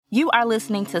You are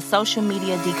listening to Social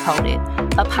Media Decoded,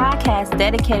 a podcast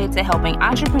dedicated to helping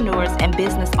entrepreneurs and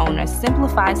business owners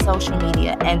simplify social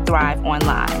media and thrive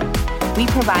online. We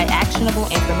provide actionable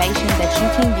information that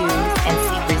you can use and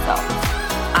see results.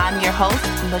 I'm your host,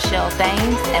 Michelle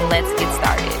Thames, and let's get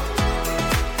started.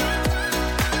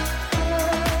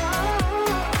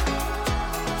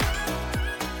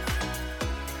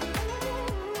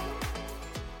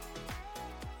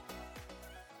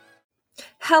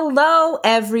 Hello,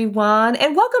 everyone,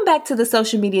 and welcome back to the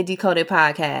Social Media Decoded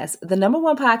podcast, the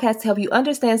 #1 podcast to help you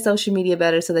understand social media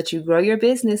better so that you grow your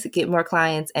business, get more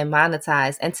clients, and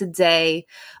monetize. And today,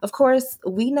 of course,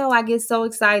 we know I get so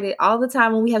excited all the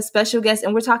time when we have special guests,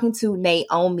 and we're talking to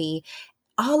Naomi,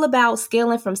 all about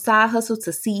scaling from side hustle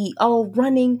to CEO,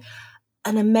 running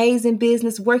an amazing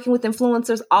business, working with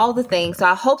influencers, all the things. So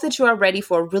I hope that you are ready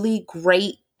for a really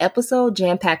great episode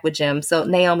jam-packed with gems. So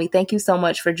Naomi, thank you so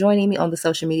much for joining me on the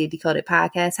Social Media Decoded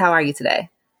podcast. How are you today?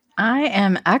 I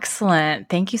am excellent.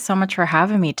 Thank you so much for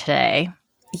having me today.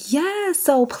 Yeah,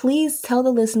 so please tell the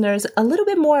listeners a little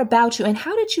bit more about you and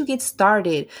how did you get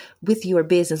started with your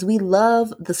business? We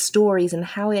love the stories and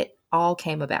how it all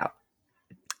came about.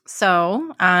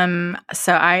 So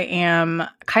I am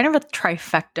kind of a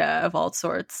trifecta of all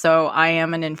sorts. So I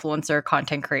am an influencer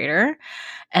content creator.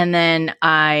 And then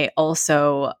I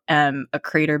also am a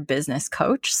creator business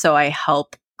coach. So I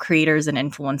help creators and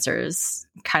influencers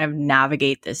kind of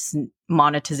navigate this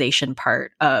monetization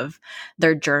part of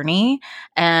their journey.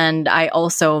 And I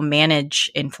also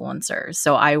manage influencers.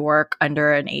 So I work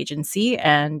under an agency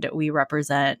and we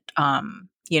represent,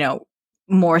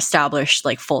 more established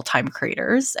like full-time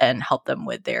creators and help them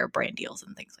with their brand deals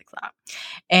and things like that.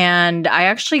 And I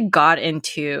actually got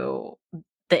into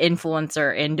the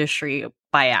influencer industry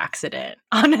by accident,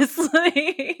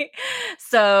 honestly.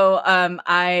 So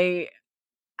I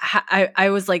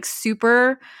was like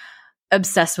super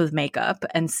obsessed with makeup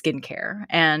and skincare.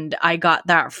 And I got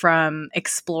that from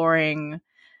exploring,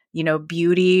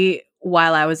 beauty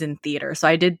while I was in theater. So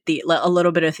I did a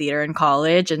little bit of theater in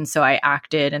college. And so I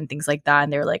acted and things like that.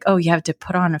 And they were like, oh, you have to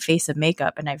put on a face of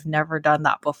makeup. And I've never done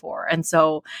that before. And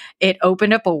so it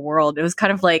opened up a world. It was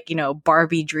kind of like,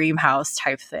 Barbie dream house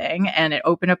type thing. And it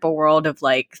opened up a world of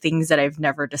like things that I've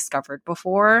never discovered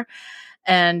before.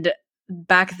 And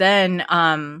back then,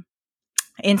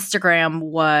 Instagram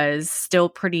was still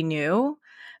pretty new.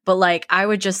 But like, I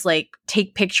would just like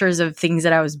take pictures of things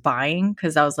that I was buying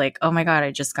because I was like, oh my God,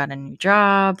 I just got a new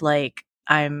job. Like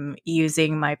I'm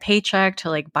using my paycheck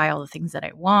to like buy all the things that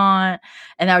I want.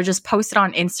 And I would just post it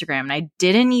on Instagram. And I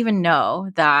didn't even know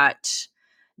that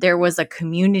there was a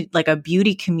community, like a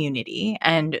beauty community,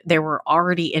 and there were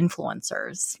already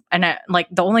influencers. And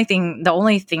the only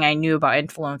thing I knew about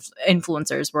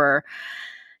influencers were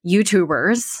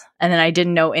YouTubers, and then I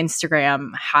didn't know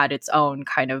Instagram had its own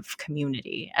kind of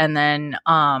community. And then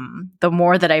the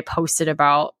more that I posted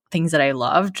about things that I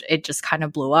loved, it just kind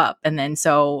of blew up. And then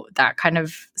so that kind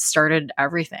of started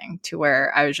everything to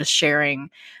where I was just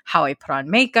sharing how I put on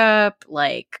makeup,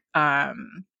 like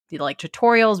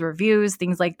tutorials, reviews,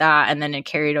 things like that. And then it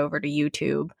carried over to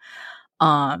YouTube.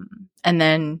 And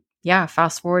then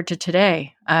fast forward to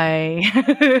today.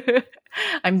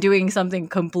 I'm doing something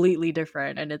completely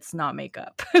different and it's not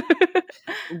makeup.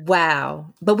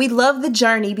 Wow. But we love the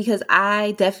journey because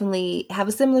I definitely have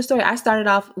a similar story. I started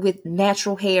off with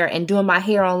natural hair and doing my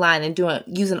hair online and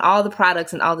using all the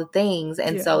products and all the things.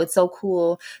 And so it's so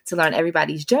cool to learn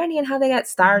everybody's journey and how they got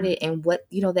started and what,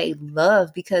 they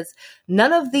love, because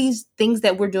none of these things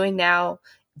that we're doing now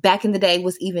back in the day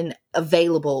was even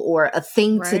available or a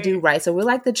thing to do, right? So we're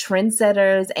like the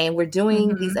trendsetters and we're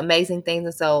doing these amazing things.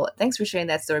 And so thanks for sharing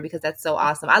that story because that's so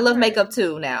awesome. I love makeup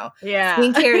too now. Yeah.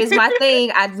 Skincare is my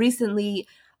thing. I recently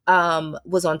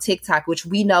was on TikTok, which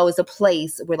we know is a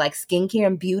place where like skincare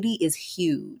and beauty is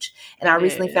huge. And I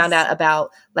recently found out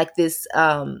about like this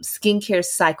skincare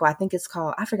cycle. I think it's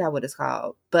called, I forgot what it's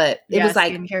called, but it was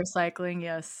like skincare cycling.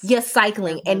 Yes,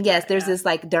 cycling. And yes, there's this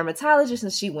like dermatologist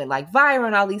and she went like viral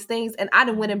and all these things. And I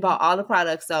done went and bought all the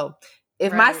products. So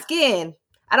if my skin,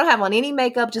 I don't have on any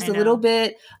makeup, just a little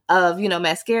bit of,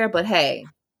 mascara, but hey,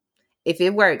 if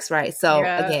it works, right? So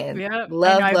again,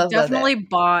 love. I've definitely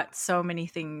bought so many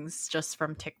things just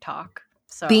from TikTok.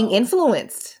 So being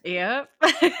influenced. Yep.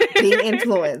 Being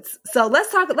influenced. So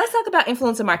let's talk about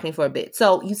influencer marketing for a bit.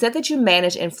 So you said that you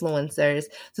manage influencers.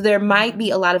 So there might be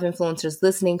a lot of influencers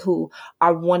listening who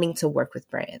are wanting to work with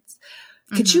brands.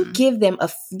 Could you give them a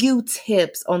few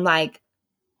tips on like,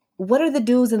 what are the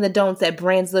do's and the don'ts that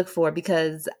brands look for?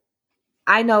 Because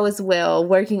I know as well,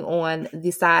 working on the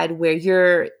side where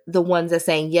you're the ones that's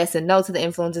saying yes and no to the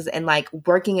influencers and like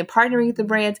working and partnering with the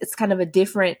brands, it's kind of a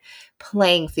different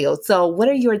playing field. So, what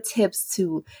are your tips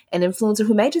to an influencer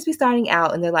who may just be starting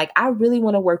out and they're like, I really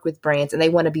want to work with brands and they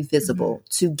want to be Mhm. visible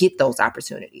to get those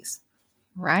opportunities?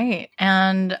 Right.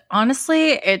 And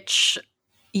honestly,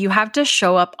 you have to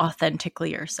show up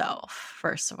authentically yourself,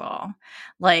 first of all.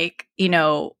 Like,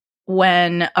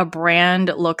 when a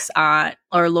brand looks at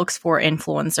or looks for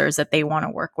influencers that they want to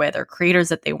work with or creators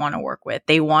that they want to work with,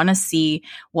 they want to see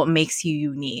what makes you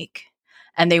unique.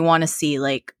 And they want to see,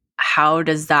 like, how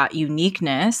does that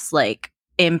uniqueness, like,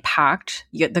 impact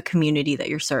the community that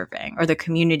you're serving or the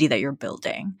community that you're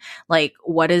building? Like,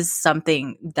 what is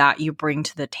something that you bring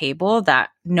to the table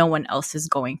that no one else is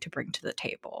going to bring to the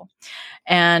table?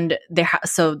 And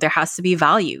so there has to be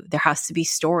value, there has to be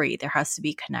story, there has to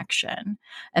be connection.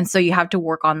 And so you have to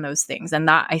work on those things. And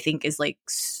that, I think, is like,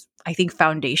 I think,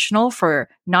 foundational for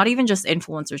not even just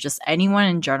influencers, just anyone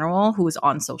in general who is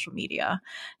on social media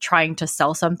trying to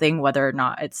sell something, whether or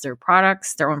not it's their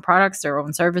products, their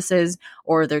own services,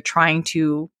 or they're trying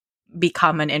to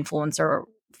become an influencer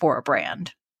for a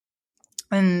brand.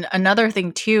 And another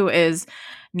thing too is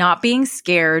not being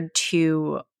scared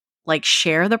to, like,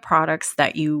 share the products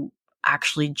that you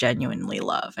actually genuinely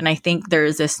love. And I think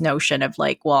there's this notion of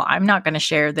like, well, I'm not going to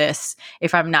share this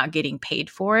if I'm not getting paid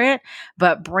for it.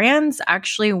 But brands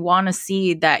actually want to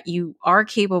see that you are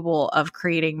capable of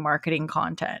creating marketing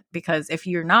content, because if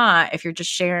you're not, if you're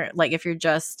just sharing, like, if you're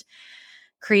just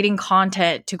creating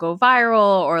content to go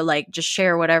viral or like just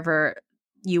share whatever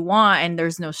you want and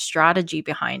there's no strategy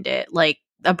behind it, like,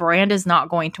 a brand is not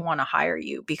going to want to hire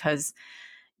you because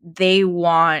they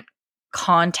want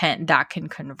content that can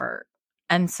convert.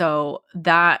 And so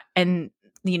that, and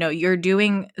you're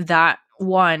doing that,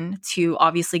 one, to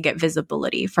obviously get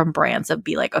visibility from brands of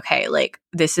be like, okay, like,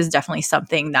 this is definitely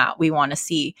something that we want to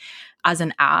see as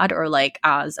an ad or like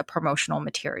as a promotional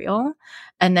material.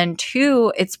 And then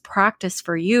two, it's practice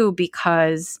for you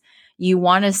because you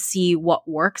want to see what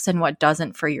works and what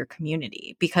doesn't for your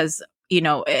community, because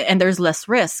and there's less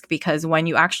risk because when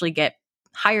you actually get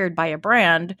hired by a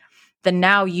brand, then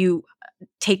now you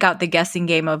take out the guessing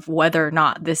game of whether or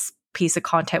not this piece of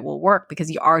content will work because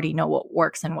you already know what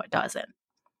works and what doesn't.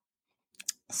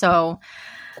 So,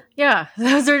 yeah,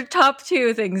 those are top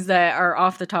two things that are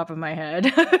off the top of my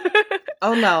head.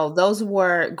 Oh no, those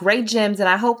were great gems. And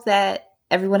I hope that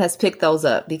everyone has picked those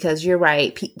up because you're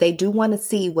right. They do want to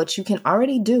see what you can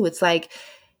already do. It's like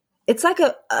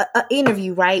a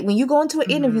interview, right? When you go into an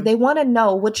interview, Mhm. they want to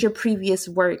know what your previous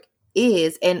work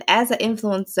is. And as an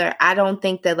influencer, I don't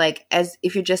think that, like, as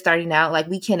if you're just starting out, like,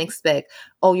 we can't expect,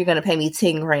 oh, you're going to pay me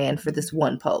 10 grand for this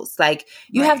one post. Like,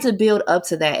 you have Right. to build up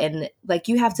to that. And like,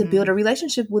 you have to build Mhm. a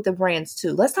relationship with the brands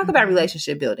too. Let's talk about Mhm.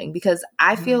 relationship building, because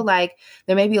I feel Mhm. like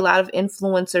there may be a lot of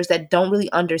influencers that don't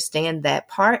really understand that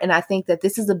part. And I think that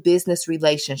this is a business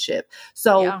relationship.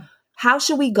 So Yeah. how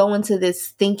should we go into this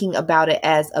thinking about it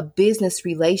as a business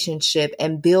relationship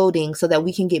and building so that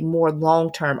we can get more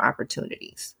long-term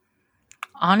opportunities?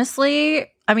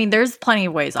 Honestly, I mean, there's plenty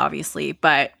of ways, obviously,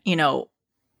 but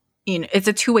it's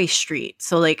a two-way street.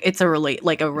 So like, it's a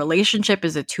relationship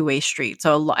is a two-way street.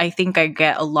 So I think I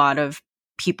get a lot of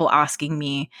people asking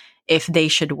me if they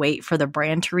should wait for the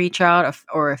brand to reach out,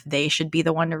 or if they should be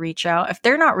the one to reach out. If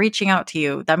they're not reaching out to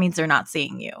you, that means they're not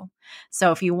seeing you.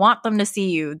 So if you want them to see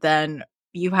you, then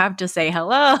you have to say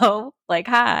hello, like,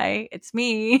 hi, it's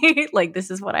me. Like,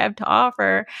 this is what I have to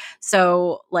offer.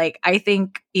 So like, I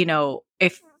think,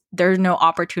 if there's no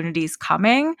opportunities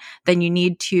coming, then you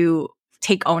need to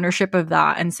take ownership of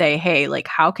that and say, hey, like,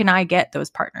 how can I get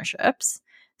those partnerships?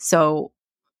 So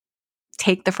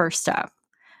take the first step.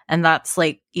 And that's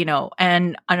like,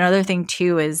 and another thing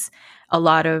too is a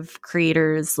lot of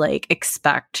creators like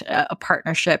expect a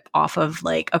partnership off of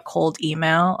like a cold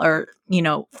email or,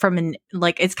 from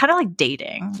like, it's kind of like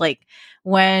dating. Like,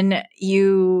 when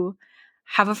you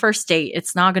have a first date,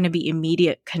 it's not going to be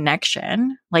immediate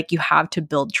connection. Like, you have to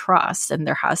build trust, and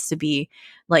there has to be,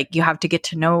 like, you have to get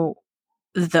to know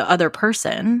the other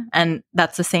person, and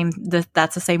that's the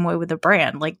same way with a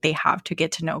brand. Like, they have to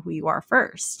get to know who you are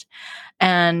first.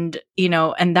 And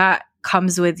and that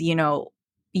comes with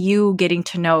you getting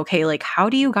to know, okay, like, how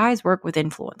do you guys work with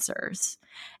influencers,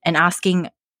 and asking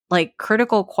like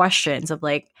critical questions of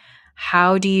like,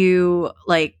 how do you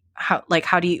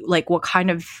how do you, like, what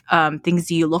kind of things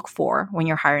do you look for when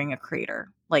you're hiring a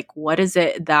creator? Like, what is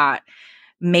it that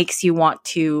makes you want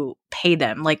to pay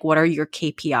them? Like, what are your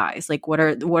KPIs? Like, what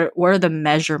are the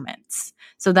measurements,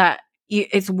 so that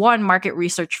it's one, market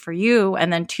research for you,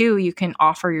 and then two, you can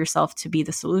offer yourself to be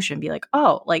the solution. Be like,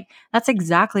 oh, like that's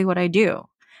exactly what I do,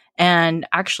 and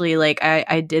actually, like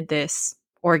I did this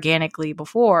organically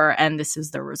before, and this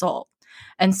is the result.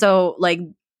 And so, like,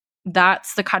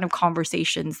 that's the kind of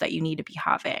conversations that you need to be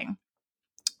having.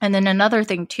 And then another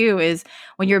thing too is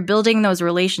when you're building those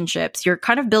relationships, you're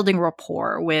kind of building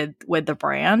rapport with the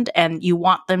brand, and you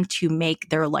want them to make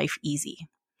their life easy.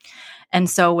 And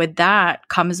so with that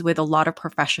comes with a lot of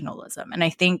professionalism. And I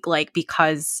think, like,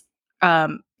 because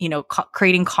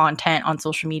creating content on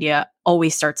social media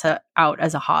always starts out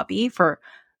as a hobby for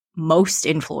most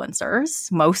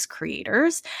influencers, most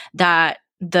creators, that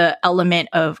the element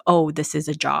of, oh, this is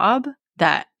a job,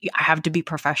 that I have to be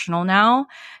professional now,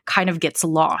 kind of gets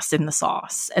lost in the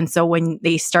sauce. And so when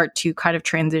they start to kind of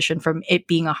transition from it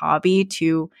being a hobby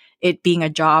to it being a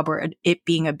job or it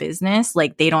being a business,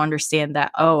 like they don't understand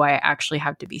that, oh, I actually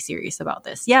have to be serious about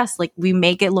this. Yes, like we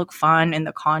make it look fun in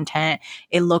the content.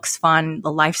 It looks fun.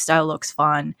 The lifestyle looks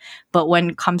fun. But when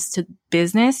it comes to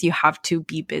business, you have to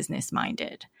be business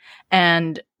minded.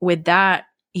 And with that,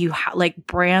 like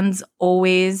brands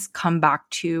always come back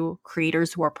to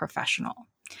creators who are professional,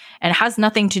 and it has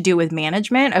nothing to do with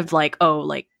management of like, oh,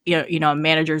 like, a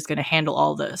manager is going to handle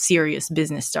all the serious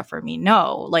business stuff for me.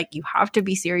 No, like you have to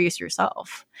be serious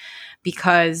yourself,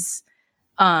 because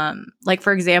like,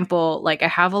 for example, like I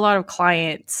have a lot of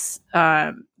clients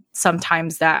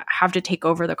sometimes that have to take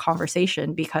over the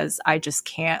conversation because I just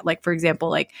can't. Like, for example,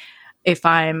 like if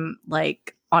I'm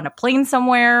like on a plane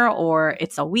somewhere or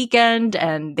it's a weekend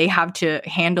and they have to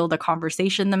handle the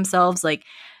conversation themselves, like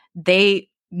they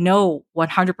know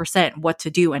 100% what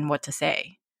to do and what to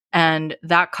say. And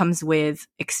that comes with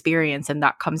experience, and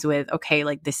that comes with, okay,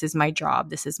 like this is my job,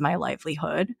 this is my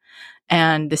livelihood,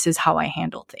 and this is how I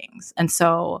handle things. And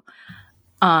so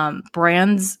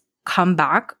brands come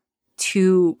back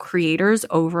to creators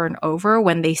over and over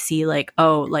when they see like,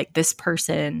 oh, like this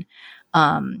person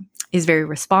is very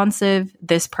responsive.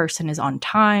 This person is on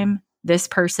time. This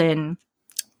person,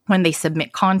 when they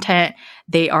submit content,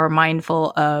 they are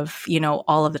mindful of,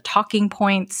 all of the talking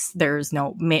points. There's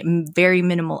no very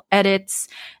minimal edits.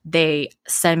 They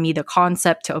send me the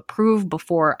concept to approve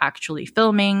before actually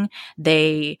filming.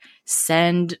 They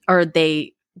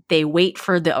they wait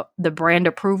for the brand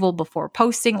approval before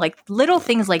posting, like little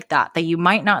things like that you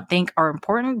might not think are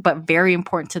important, but very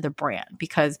important to the brand,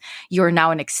 because you're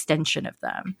now an extension of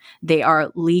them. They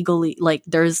are legally, like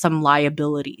there's some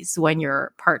liabilities when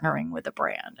you're partnering with a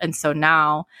brand. And so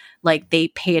now like they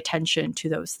pay attention to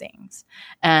those things.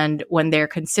 And when they're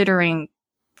considering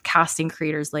casting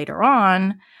creators later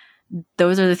on,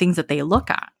 those are the things that they look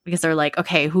at, because they're like,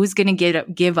 okay, who's going to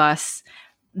give us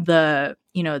the,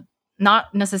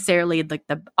 not necessarily like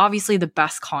obviously the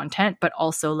best content, but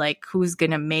also like who's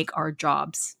going to make our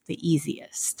jobs the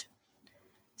easiest.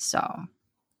 So.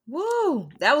 Woo,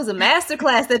 that was a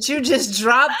masterclass that you just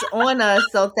dropped on us.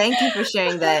 So thank you for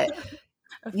sharing that.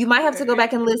 You might have to go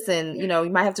back and listen. You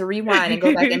might have to rewind and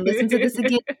go back and listen to this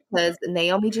again, because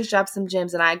Naomi just dropped some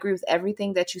gems, and I agree with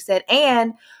everything that you said.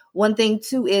 And one thing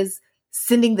too is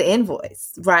sending the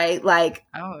invoice, right? Like,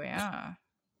 oh yeah.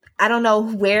 I don't know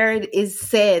where it is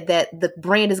said that the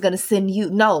brand is going to send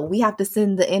you. No, we have to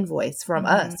send the invoice from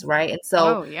us, right? And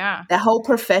so that whole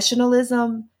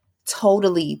professionalism,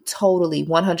 totally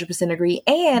 100% agree.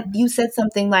 And you said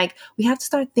something like, we have to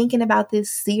start thinking about this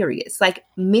serious. Like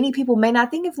many people may not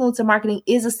think influencer marketing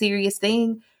is a serious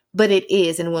thing, but it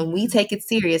is. And when we take it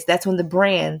serious, that's when the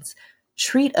brands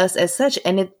treat us as such.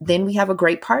 And then we have a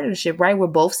great partnership, right? We're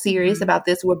both serious about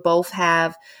this. We both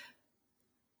have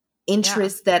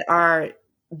interests that are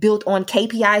built on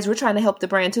KPIs. We're trying to help the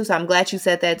brand too. So I'm glad you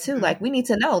said that too. Like we need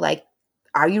to know, like,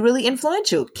 are you really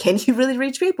influential? Can you really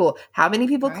reach people? How many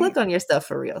people click on your stuff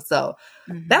for real? So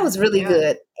that was really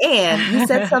good. And you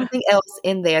said something else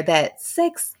in there that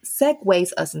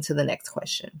segues us into the next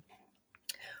question.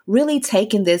 Really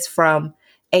taking this from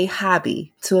a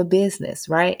hobby to a business,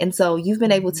 right? And so you've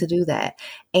been able to do that.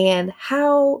 And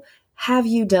how have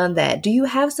you done that? Do you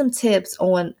have some tips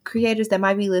on creators that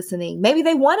might be listening? Maybe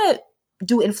they want to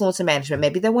do influencer management.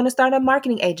 Maybe they want to start a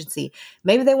marketing agency.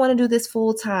 Maybe they want to do this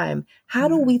full time. How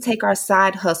do we take our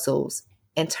side hustles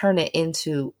and turn it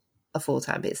into a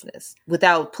full-time business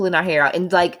without pulling our hair out?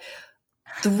 And like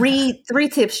three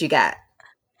tips you got.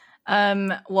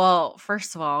 Well,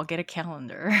 first of all, get a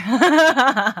calendar.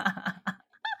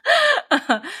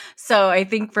 So I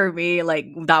think for me, like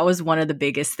that was one of the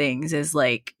biggest things, is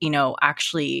like,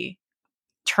 actually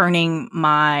turning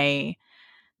my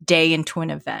day into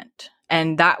an event.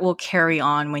 And that will carry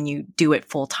on when you do it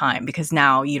full time, because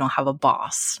now you don't have a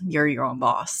boss. You're your own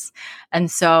boss. And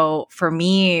so for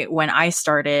me, when I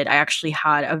started, I actually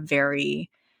had a very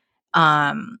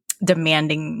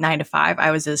demanding 9 to 5.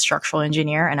 I was a structural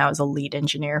engineer and I was a lead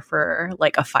engineer for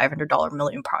like a $500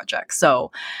 million project.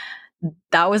 So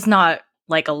that was not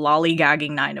like a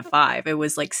lollygagging 9 to 5. It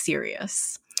was like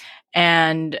serious.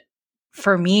 And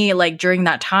for me, like during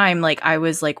that time, like I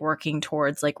was like working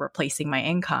towards like replacing my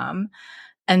income.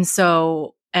 And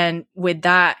so, and with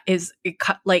that is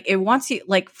like, it wants you,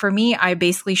 like for me, I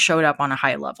basically showed up on a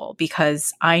high level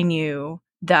because I knew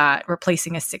that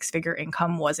replacing a 6-figure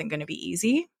income wasn't going to be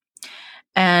easy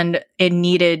and it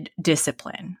needed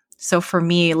discipline. So for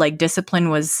me, like discipline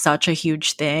was such a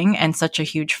huge thing and such a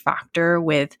huge factor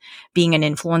with being an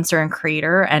influencer and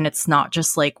creator. And it's not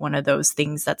just like one of those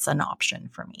things that's an option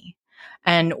for me.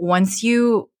 And once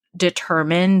you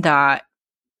determine that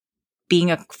being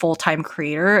a full-time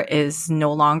creator is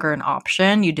no longer an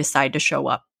option, you decide to show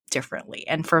up differently.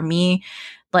 And for me,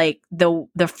 like the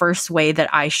first way that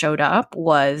I showed up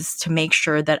was to make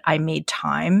sure that I made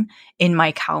time in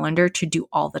my calendar to do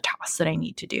all the tasks that I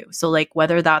need to do. So like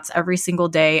whether that's every single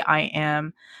day I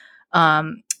am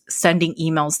sending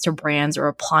emails to brands or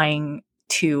applying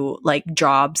to like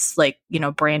jobs, like,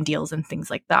 brand deals and things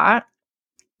like that.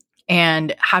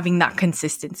 And having that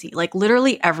consistency, like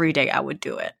literally every day I would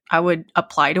do it. I would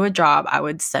apply to a job. I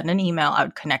would send an email. I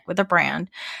would connect with a brand.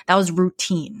 That was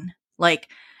routine. Like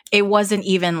it wasn't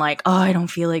even like, oh, I don't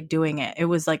feel like doing it. It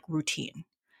was like routine.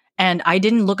 And I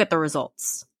didn't look at the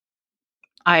results.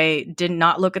 I did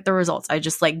not look at the results. I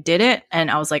just like did it. And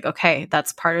I was like, okay,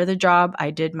 that's part of the job.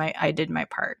 I did my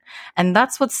part. And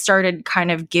that's what started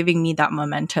kind of giving me that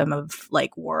momentum of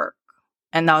like work.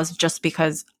 And that was just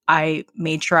because I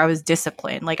made sure I was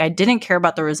disciplined. Like I didn't care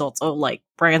about the results. Oh, like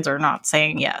brands are not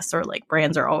saying yes, or like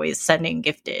brands are always sending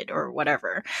gifted or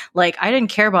whatever. Like I didn't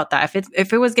care about that.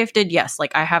 If it was gifted, yes,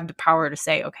 like I have the power to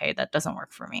say, okay, that doesn't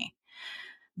work for me,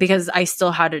 because I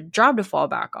still had a job to fall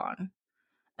back on.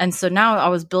 And so now I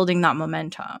was building that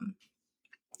momentum.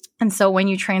 And so when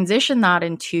you transition that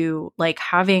into like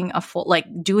having a full, like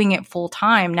doing it full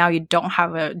time, now you don't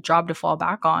have a job to fall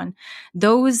back on.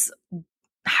 Those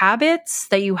habits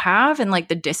that you have and like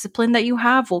the discipline that you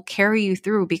have will carry you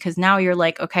through, because now you're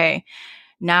like, okay,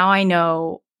 now I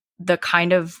know the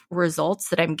kind of results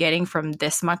that I'm getting from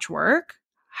this much work.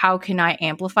 How can I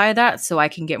amplify that so I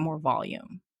can get more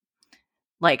volume?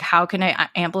 Like, how can I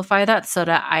amplify that so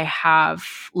that I have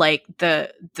like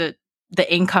the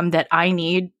income that I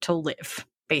need to live,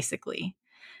 basically?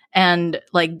 And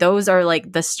like those are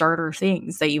like the starter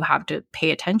things that you have to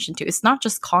pay attention to. It's not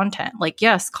just content. Like,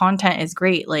 yes, content is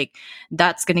great. Like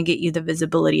that's going to get you the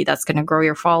visibility. That's going to grow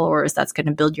your followers. That's going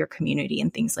to build your community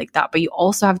and things like that. But you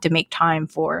also have to make time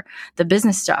for the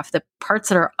business stuff, the parts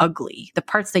that are ugly, the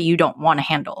parts that you don't want to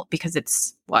handle because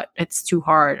it's too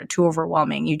hard, too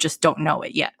overwhelming. You just don't know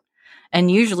it yet. And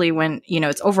usually when,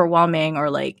 it's overwhelming or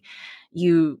like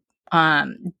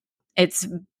it's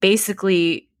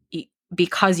basically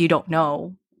because you don't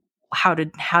know how to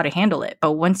handle it.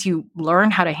 But once you learn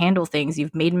how to handle things,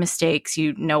 you've made mistakes,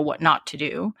 you know what not to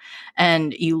do,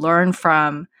 and you learn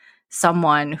from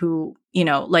someone who,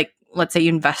 like let's say you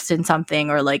invest in something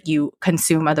or like you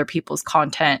consume other people's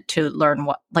content to learn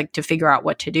to figure out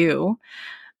what to do.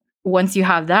 Once you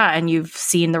have that and you've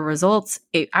seen the results,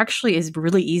 it actually is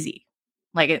really easy.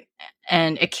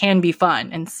 And it can be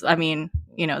fun. And I mean,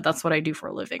 that's what I do for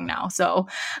a living now. So,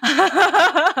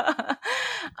 but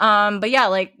yeah,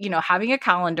 like, having a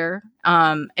calendar,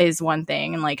 is one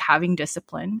thing, and like having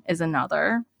discipline is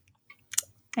another.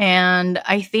 And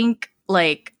I think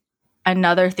like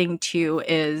another thing too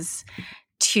is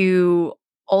to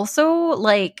also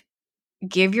like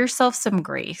give yourself some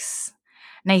grace.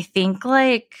 And I think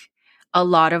like a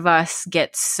lot of us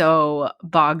get so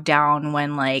bogged down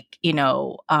when like,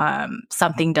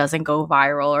 something doesn't go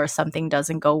viral or something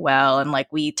doesn't go well. And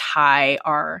like we tie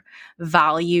our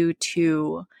value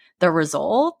to the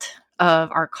result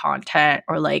of our content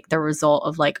or like the result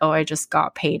of like, oh, I just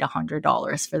got paid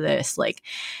 $100 for this. Like,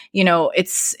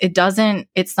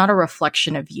 it's not a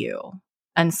reflection of you.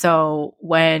 And so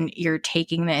when you're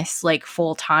taking this like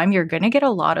full time, you're going to get a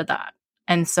lot of that.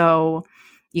 And so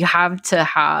you have to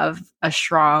have a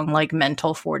strong like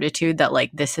mental fortitude that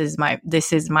like this is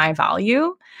my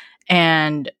value,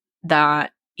 and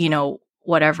that,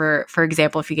 whatever, for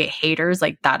example, if you get haters,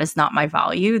 like that is not my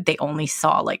value. They only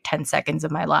saw like 10 seconds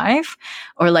of my life.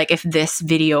 Or like if this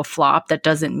video flopped, that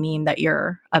doesn't mean that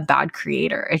you're a bad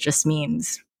creator. It just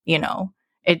means,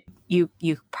 you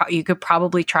could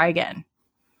probably try again.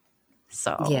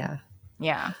 So yeah.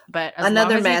 Yeah, but as long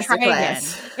Another as you try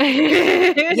masterclass.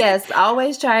 again. Yes,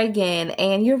 always try again.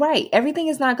 And you're right. Everything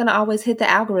is not going to always hit the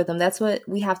algorithm. That's what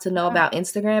we have to know about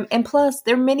Instagram. And plus,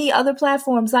 there are many other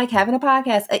platforms like having a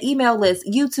podcast, an email list,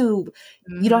 YouTube.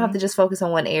 You don't have to just focus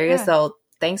on one area. Yeah. So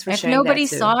thanks for If sharing that nobody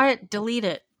too. saw it, delete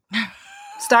it.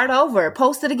 Start over.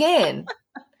 Post it again.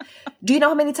 Do you know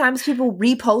how many times people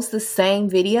repost the same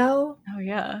video? Oh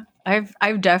yeah.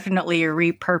 I've definitely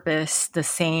repurposed the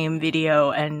same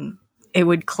video, and it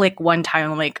would click one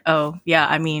time. I'm like, oh yeah,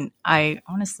 I mean, I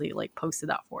honestly like posted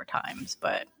that 4 times,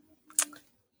 but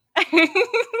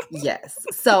Yes.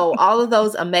 So all of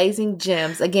those amazing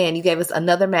gems. Again, you gave us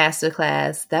another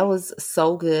masterclass. That was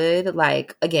so good.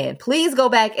 Like, again, please go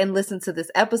back and listen to this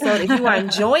episode. If you are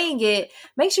enjoying it,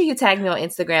 make sure you tag me on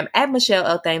Instagram at Michelle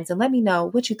L. Thames and let me know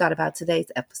what you thought about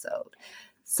today's episode.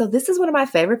 So this is one of my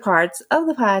favorite parts of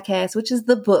the podcast, which is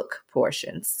the book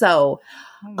portion. So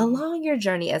along your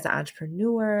journey as an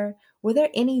entrepreneur, were there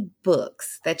any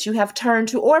books that you have turned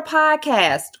to, or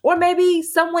podcast, or maybe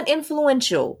someone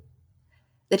influential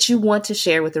that you want to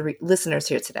share with the listeners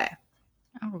here today?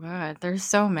 Oh God, there's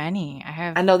so many.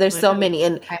 I know there's so many,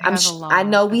 and I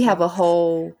know we have a books.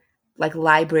 whole like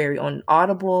library on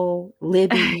Audible,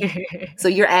 Libby. So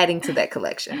you're adding to that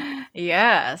collection.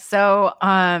 Yeah. So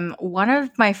one of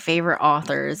my favorite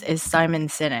authors is Simon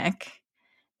Sinek.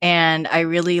 And I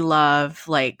really love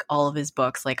like all of his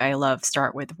books. Like I love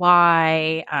Start With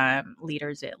Why,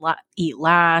 Leaders Eat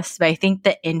Last. But I think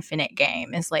The Infinite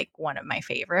Game is like one of my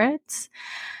favorites.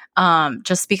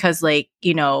 Just because like,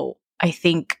 you know, I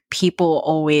think people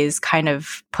always kind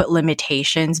of put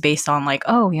limitations based on like,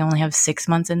 oh, we only have 6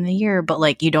 months in the year. But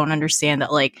like, you don't understand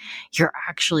that like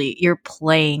you're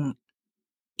playing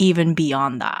even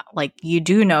beyond that. Like you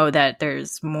do know that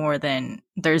there's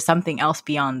something else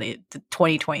beyond the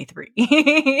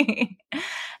 2023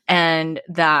 and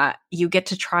that you get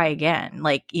to try again.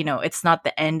 Like, you know, it's not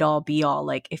the end all be all.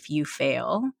 Like if you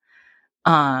fail,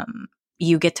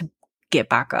 you get to get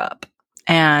back up,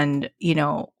 and, you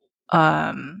know,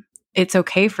 it's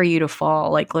okay for you to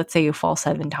fall. Like, let's say you fall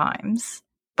 7 times,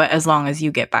 but as long as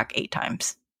you get back 8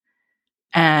 times.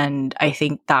 And I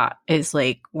think that is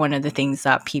like one of the things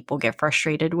that people get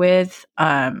frustrated with,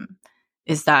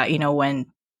 is that, you know, when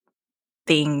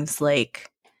things like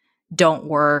don't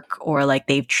work or like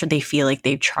they feel like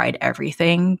they've tried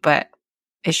everything, but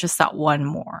it's just that one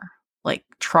more, like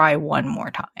try one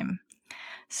more time.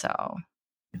 So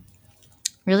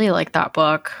really like that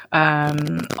book.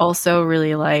 Also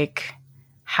really like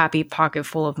Happy Pocket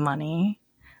Full of Money.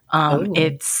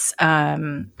 It's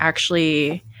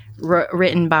actually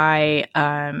written by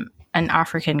an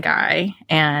African guy,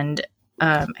 and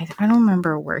I don't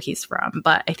remember where he's from,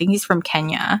 but I think he's from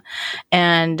Kenya.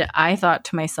 And I thought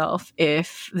to myself,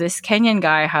 if this Kenyan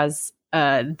guy has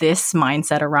this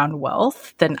mindset around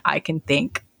wealth, then I can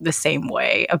think the same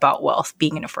way about wealth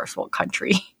being in a first world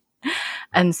country.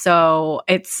 And so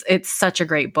it's such a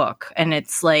great book. And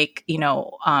it's like, you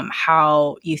know,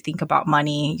 how you think about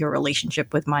money, your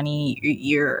relationship with money,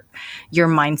 your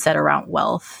mindset around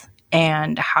wealth,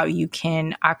 and how you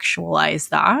can actualize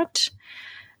that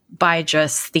by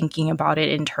just thinking about it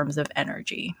in terms of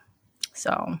energy.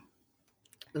 So,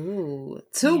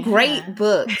 two great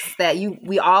books that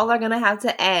we all are going to have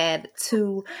to add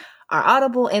to our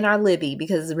Audible and our Libby,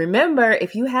 because remember,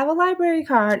 if you have a library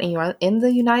card and you're in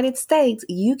the United States,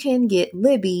 you can get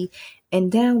Libby and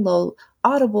download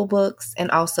Audible books and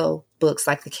also books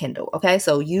like the Kindle. Okay,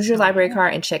 so use your library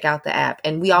card and check out the app.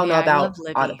 And we all know about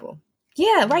Audible.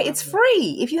 Yeah, right. It's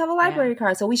free if you have a library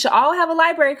card. So we should all have a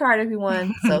library card,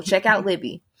 everyone. So check out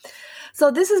Libby.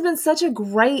 So this has been such a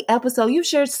great episode. You've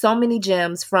shared so many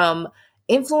gems, from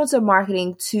influencer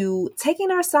marketing to taking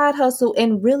our side hustle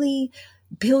and really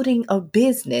building a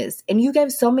business. And you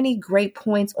gave so many great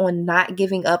points on not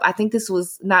giving up. I think this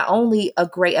was not only a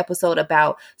great episode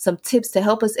about some tips to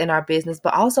help us in our business,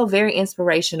 but also very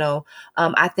inspirational.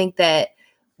 I think that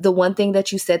the one thing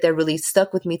that you said that really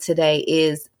stuck with me today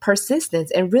is persistence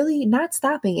and really not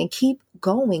stopping and keep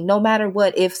going no matter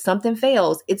what. If something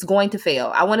fails, it's going to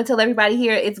fail. I want to tell everybody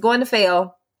here, it's going to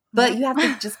fail, but you have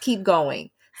to just keep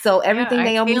going. So everything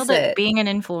Naomi said. Being an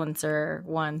influencer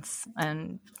once,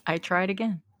 and I tried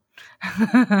again.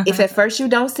 If at first you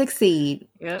don't succeed,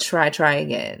 try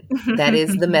again. That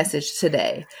is the message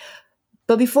today.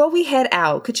 But before we head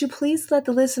out, could you please let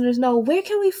the listeners know, where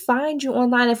can we find you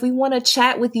online if we want to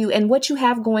chat with you and what you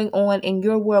have going on in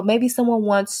your world? Maybe someone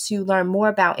wants to learn more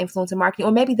about influencer marketing,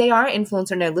 or maybe they are an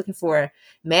influencer and they're looking for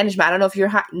management. I don't know if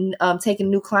you're taking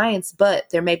new clients, but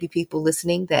there may be people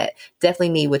listening that definitely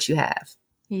need what you have.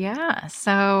 Yeah.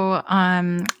 So,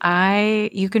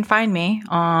 you can find me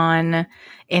on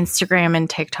Instagram and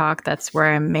TikTok. That's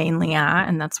where I'm mainly at,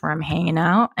 and that's where I'm hanging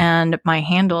out. And my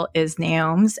handle is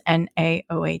Naoms,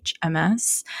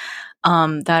 Naohms.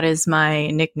 That is my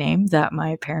nickname that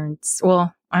my parents,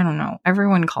 well, I don't know.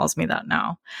 Everyone calls me that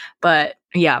now. But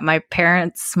yeah, my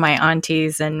parents, my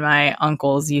aunties, and my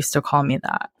uncles used to call me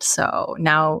that. So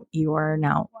now you are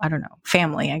now, I don't know,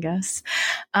 family, I guess.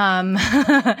 Um,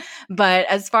 but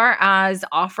as far as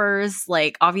offers,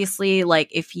 like obviously, like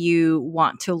if you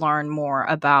want to learn more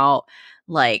about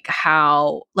like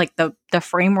how, like the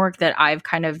framework that I've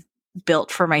kind of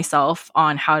built for myself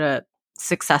on how to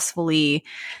successfully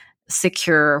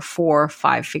secure 4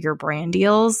 5-figure brand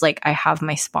deals, like I have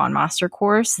my Spawn Master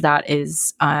course that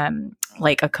is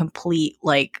like a complete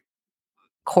like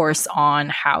course on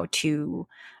how to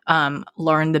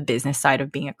learn the business side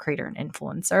of being a creator and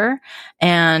influencer.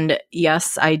 And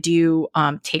yes, I do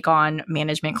take on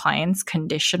management clients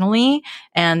conditionally,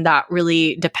 and that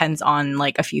really depends on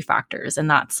like a few factors, and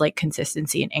that's like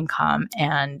consistency and income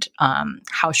and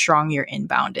how strong your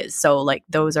inbound is. So like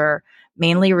those are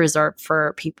mainly reserved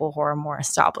for people who are more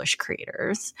established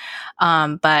creators.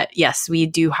 But yes, we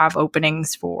do have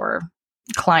openings for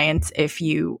clients if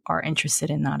you are interested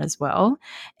in that as well.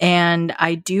 And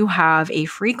I do have a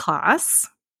free class,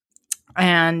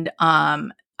 and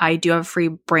I do have a free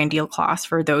brand deal class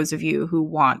for those of you who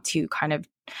want to kind of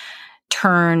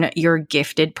turn your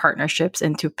gifted partnerships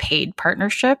into paid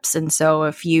partnerships. And so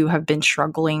if you have been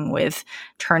struggling with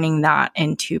turning that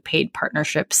into paid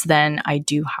partnerships, then I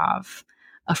do have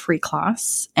a free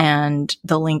class, and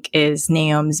the link is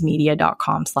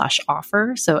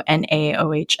naomsmedia.com/offer. So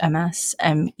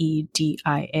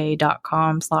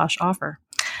naohmsmedia.com/offer.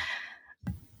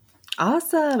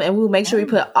 Awesome. And we'll make sure we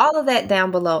put all of that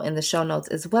down below in the show notes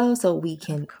as well, so we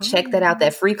can check that out.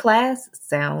 That free class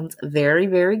sounds very,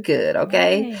 very good.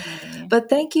 Okay. Yay. But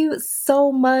thank you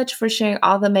so much for sharing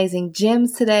all the amazing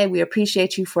gems today. We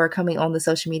appreciate you for coming on the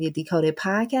Social Media Decoded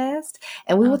podcast,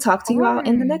 and we will talk to you all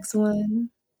in the next one.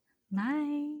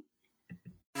 Bye.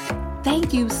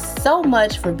 Thank you so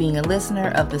much for being a listener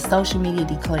of the Social Media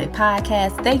Decoded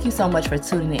podcast. Thank you so much for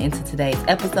tuning into today's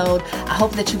episode. I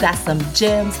hope that you got some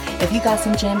gems. If you got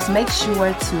some gems, make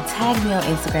sure to tag me on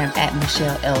Instagram at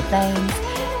Michelle L. Thames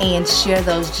and share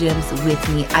those gems with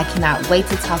me. I cannot wait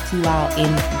to talk to you all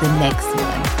in the next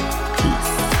one.